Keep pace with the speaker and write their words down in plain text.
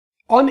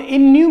On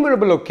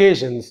innumerable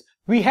occasions,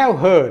 we have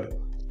heard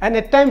and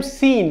at times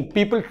seen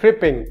people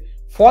tripping,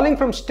 falling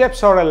from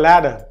steps or a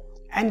ladder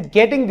and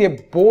getting their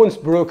bones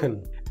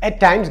broken,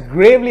 at times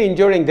gravely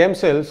injuring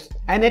themselves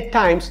and at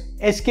times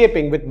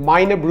escaping with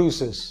minor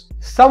bruises.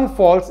 Some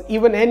falls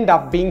even end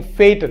up being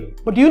fatal.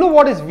 But you know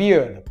what is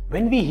weird?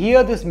 When we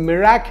hear this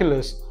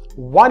miraculous,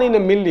 1 in a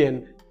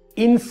million,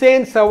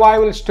 insane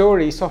survival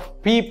stories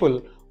of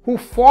people who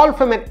fall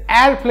from an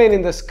airplane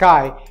in the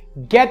sky,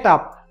 get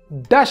up,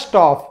 dust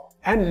off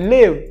and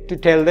live to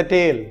tell the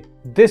tale.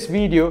 This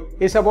video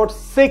is about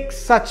 6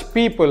 such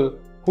people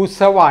who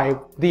survived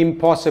the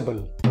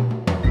impossible.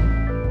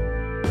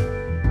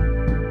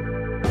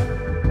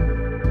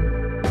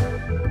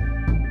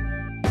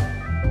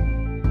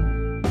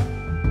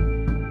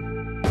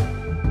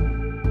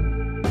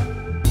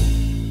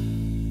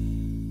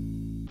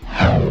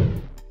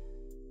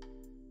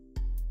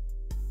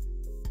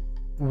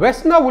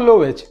 Vesna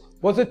Vulovic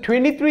was a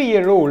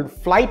 23-year-old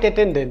flight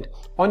attendant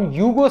on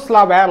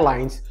Yugoslav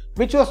Airlines,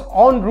 which was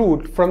en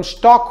route from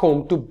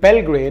Stockholm to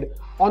Belgrade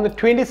on the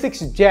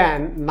 26th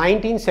Jan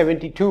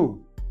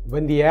 1972.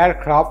 When the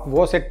aircraft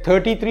was at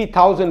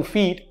 33,000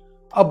 feet,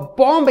 a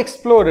bomb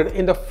exploded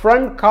in the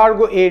front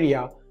cargo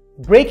area,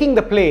 breaking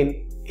the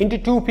plane into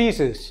 2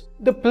 pieces.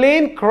 The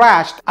plane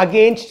crashed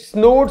against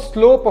snowed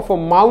slope of a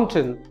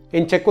mountain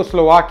in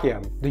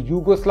Czechoslovakia. The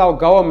Yugoslav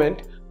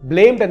government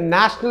blamed a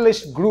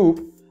nationalist group,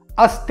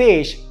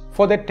 Ustash,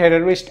 for the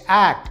terrorist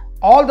act.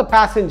 All the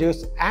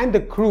passengers and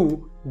the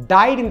crew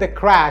died in the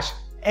crash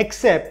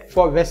except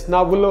for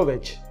Vesna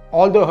Vulovic.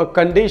 Although her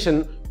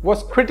condition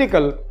was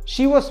critical,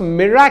 she was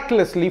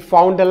miraculously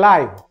found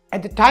alive.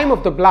 At the time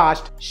of the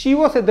blast, she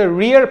was at the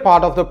rear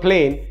part of the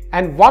plane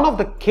and one of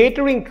the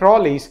catering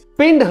trolleys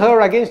pinned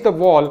her against the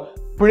wall,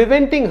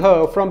 preventing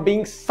her from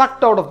being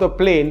sucked out of the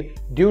plane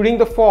during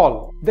the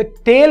fall. The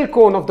tail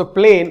cone of the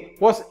plane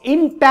was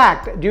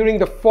intact during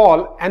the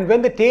fall, and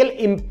when the tail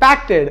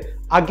impacted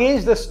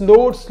against the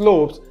snowed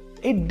slopes,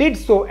 it did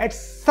so at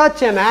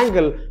such an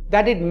angle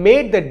that it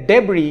made the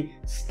debris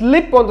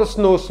slip on the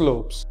snow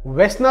slopes.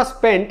 Vesna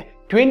spent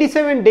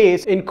 27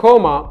 days in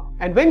coma,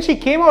 and when she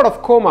came out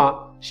of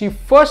coma, she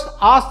first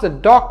asked the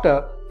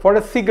doctor for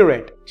a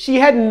cigarette. She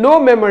had no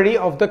memory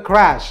of the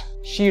crash.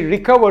 She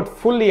recovered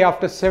fully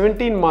after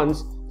 17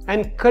 months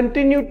and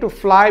continued to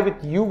fly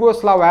with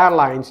Yugoslav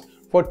Airlines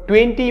for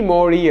 20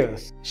 more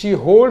years. She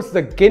holds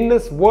the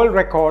Guinness World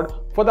Record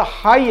for the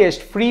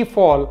highest free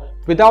fall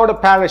without a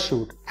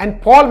parachute,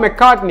 and Paul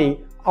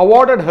McCartney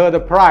awarded her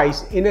the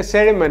prize in a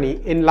ceremony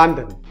in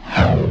London.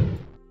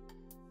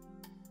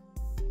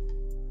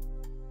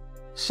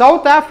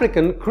 South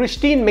African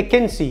Christine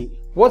McKenzie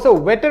was a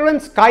veteran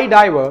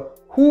skydiver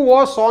who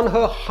was on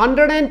her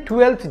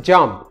 112th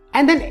jump,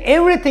 and then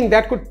everything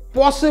that could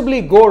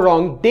possibly go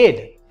wrong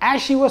did. As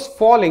she was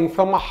falling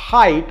from a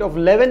height of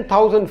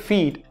 11,000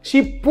 feet,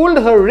 she pulled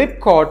her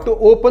ripcord to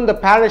open the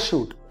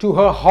parachute. To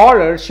her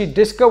horror, she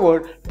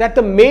discovered that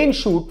the main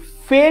chute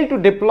failed to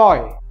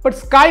deploy. But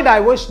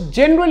skydivers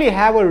generally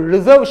have a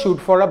reserve chute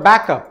for a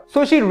backup.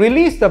 So she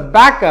released the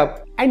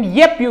backup, and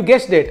yep, you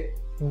guessed it,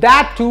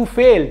 that too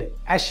failed.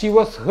 As she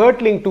was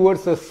hurtling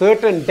towards a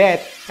certain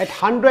death at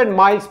 100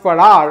 miles per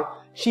hour,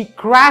 she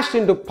crashed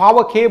into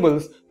power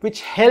cables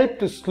which helped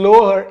to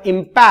slow her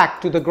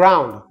impact to the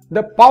ground.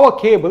 The power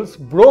cables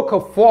broke her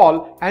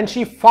fall and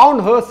she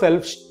found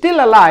herself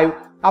still alive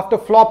after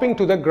flopping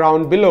to the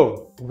ground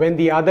below. When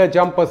the other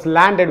jumpers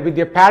landed with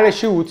their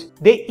parachutes,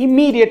 they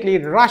immediately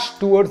rushed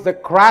towards the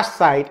crash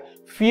site,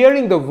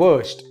 fearing the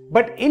worst.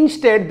 But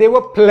instead, they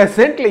were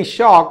pleasantly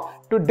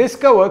shocked to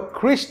discover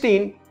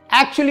Christine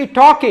actually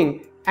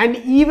talking and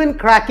even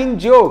cracking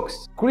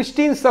jokes.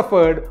 Christine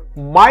suffered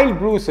mild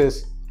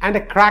bruises and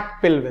a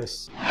cracked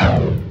pelvis.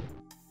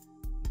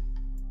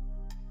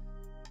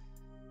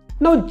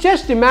 Now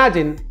just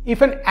imagine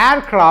if an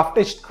aircraft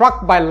is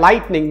struck by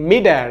lightning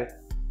mid-air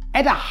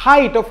at a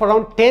height of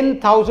around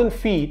 10,000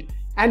 feet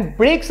and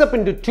breaks up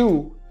into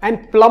 2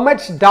 and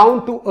plummets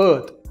down to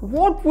earth.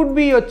 What would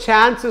be your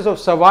chances of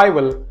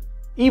survival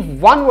if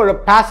one were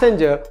a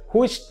passenger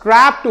who is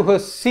strapped to her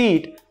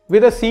seat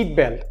with a seat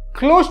belt?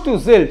 Close to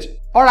zilch,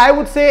 or I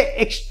would say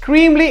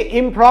extremely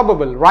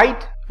improbable,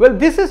 right? Well,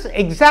 this is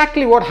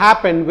exactly what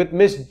happened with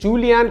Miss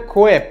Julianne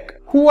Koepke,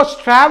 who was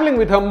traveling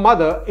with her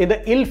mother in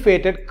the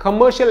ill-fated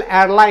commercial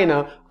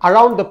airliner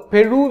around the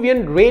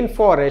Peruvian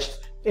rainforest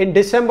in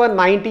December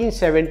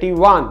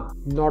 1971.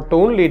 Not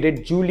only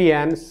did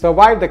Julianne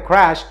survive the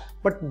crash,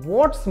 but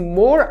what's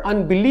more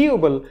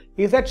unbelievable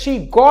is that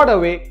she got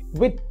away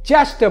with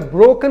just a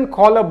broken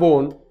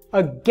collarbone,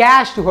 a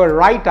gash to her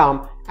right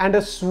arm, and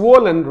a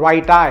swollen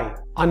right eye.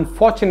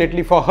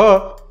 Unfortunately for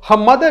her, her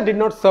mother did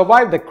not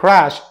survive the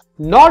crash,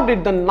 nor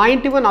did the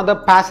 91 other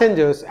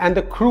passengers and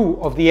the crew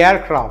of the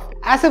aircraft.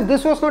 As if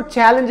this was not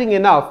challenging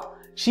enough,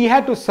 she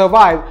had to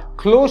survive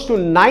close to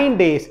 9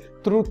 days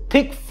through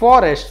thick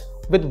forests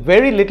with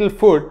very little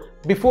food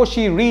before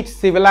she reached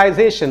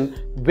civilization,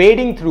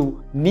 wading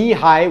through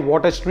knee-high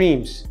water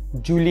streams.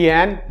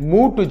 Julianne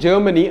moved to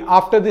Germany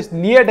after this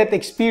near-death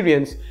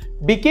experience,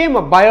 became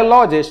a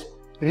biologist,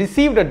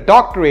 received a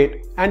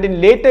doctorate, and in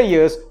later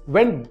years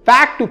went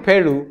back to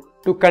Peru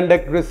to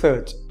conduct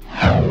research.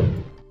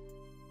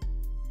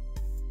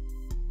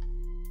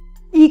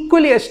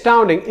 Equally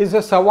astounding is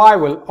the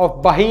survival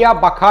of Bahia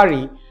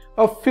Bakari,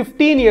 a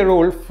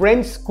 15-year-old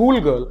French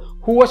schoolgirl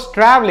who was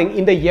traveling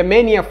in the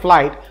Yemenia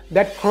flight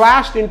that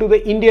crashed into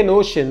the Indian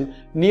Ocean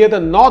near the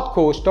north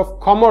coast of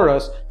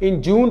Comoros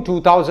in June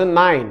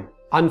 2009.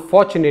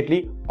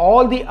 Unfortunately,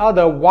 all the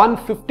other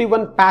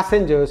 151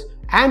 passengers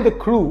and the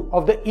crew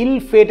of the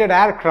ill-fated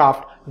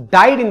aircraft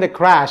died in the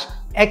crash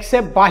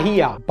except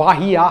Bahia.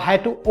 Bahia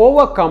had to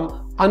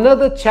overcome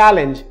another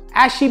challenge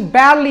as she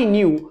barely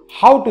knew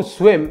how to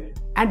swim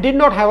and did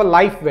not have a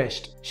life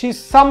vest. She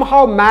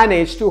somehow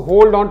managed to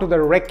hold on to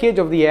the wreckage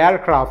of the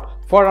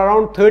aircraft for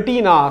around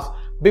 13 hours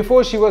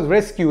before she was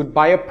rescued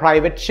by a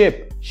private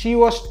ship. She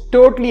was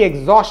totally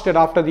exhausted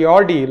after the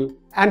ordeal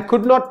and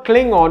could not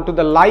cling on to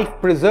the life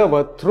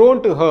preserver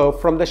thrown to her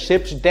from the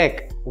ship's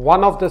deck.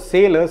 One of the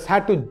sailors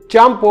had to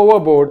jump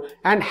overboard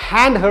and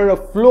hand her a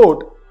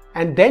float,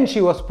 and then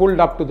she was pulled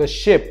up to the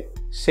ship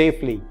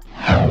safely.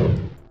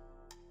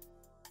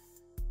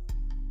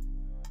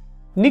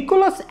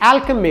 Nicholas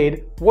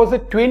Alcemade was a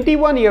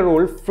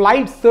 21-year-old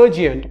flight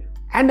surgeon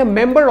and a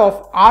member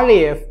of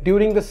RAF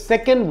during the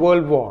Second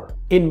World War.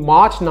 In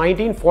March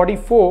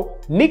 1944,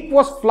 Nick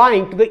was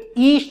flying to the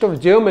east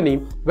of Germany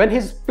when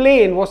his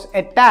plane was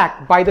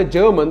attacked by the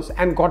Germans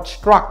and got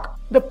struck.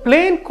 The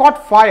plane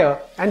caught fire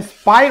and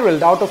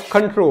spiraled out of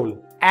control.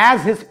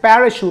 As his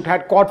parachute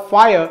had caught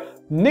fire,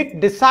 Nick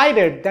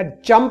decided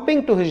that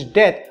jumping to his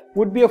death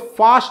would be a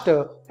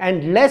faster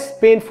and less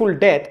painful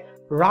death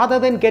rather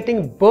than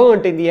getting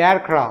burnt in the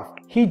aircraft.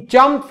 He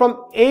jumped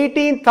from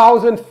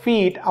 18,000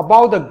 feet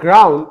above the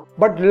ground,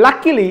 but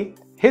luckily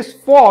his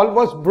fall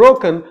was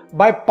broken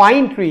by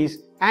pine trees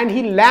and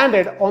he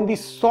landed on the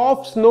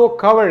soft snow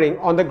covering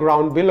on the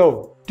ground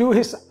below. To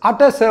his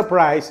utter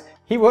surprise,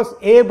 he was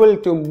able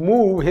to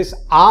move his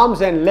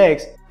arms and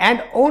legs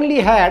and only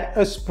had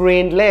a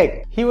sprained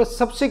leg. He was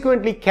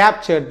subsequently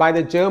captured by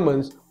the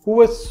Germans, who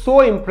were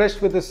so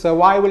impressed with his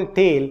survival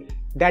tale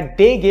that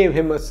they gave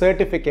him a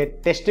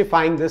certificate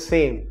testifying the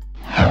same.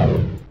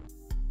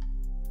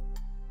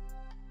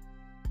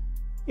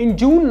 In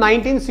June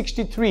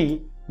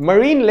 1963,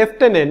 Marine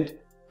Lieutenant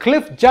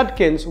Cliff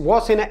Judkins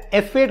was in a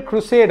F-8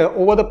 Crusader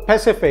over the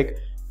Pacific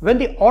when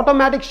the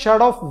automatic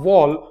shut-off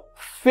valve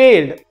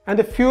failed and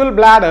the fuel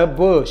bladder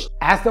burst.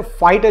 As the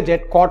fighter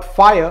jet caught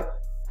fire,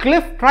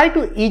 Cliff tried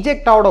to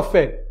eject out of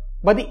it,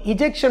 but the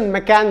ejection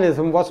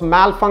mechanism was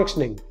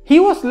malfunctioning. He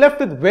was left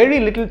with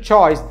very little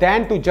choice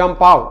than to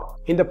jump out.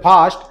 In the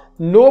past,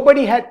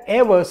 nobody had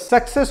ever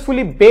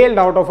successfully bailed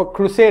out of a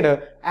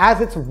Crusader, as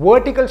its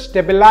vertical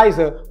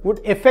stabilizer would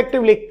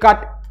effectively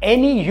cut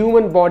any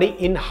human body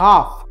in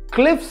half.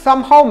 Cliff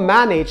somehow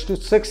managed to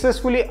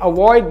successfully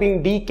avoid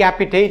being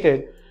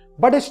decapitated,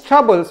 but his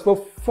troubles were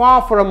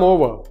far from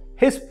over.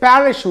 His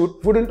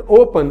parachute wouldn't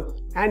open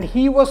and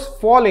he was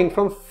falling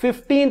from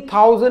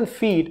 15,000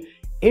 feet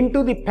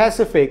into the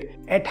Pacific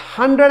at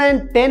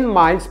 110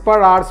 miles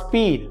per hour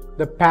speed.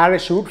 The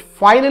parachute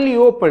finally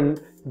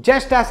opened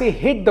just as he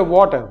hit the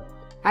water,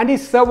 and he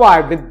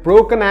survived with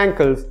broken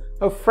ankles,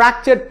 a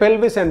fractured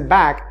pelvis and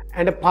back,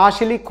 and a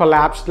partially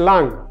collapsed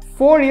lung.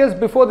 4 years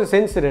before this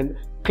incident,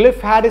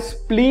 Cliff had his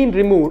spleen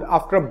removed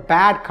after a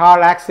bad car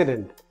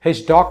accident.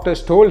 His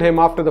doctors told him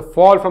after the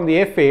fall from the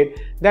F-8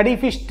 that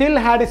if he still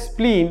had his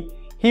spleen,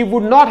 he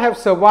would not have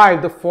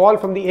survived the fall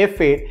from the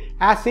F-8,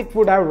 as it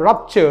would have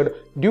ruptured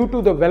due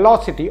to the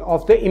velocity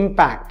of the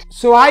impact.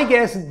 So I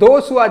guess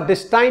those who are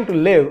destined to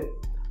live,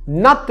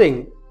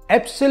 nothing,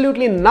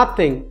 absolutely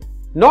nothing,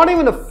 not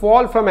even a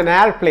fall from an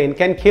airplane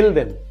can kill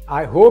them.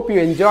 I hope you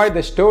enjoyed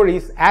the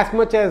stories as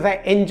much as I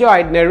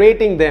enjoyed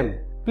narrating them.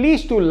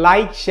 Please do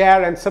like,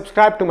 share and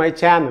subscribe to my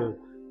channel.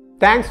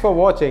 Thanks for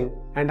watching,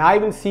 and I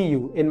will see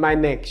you in my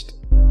next.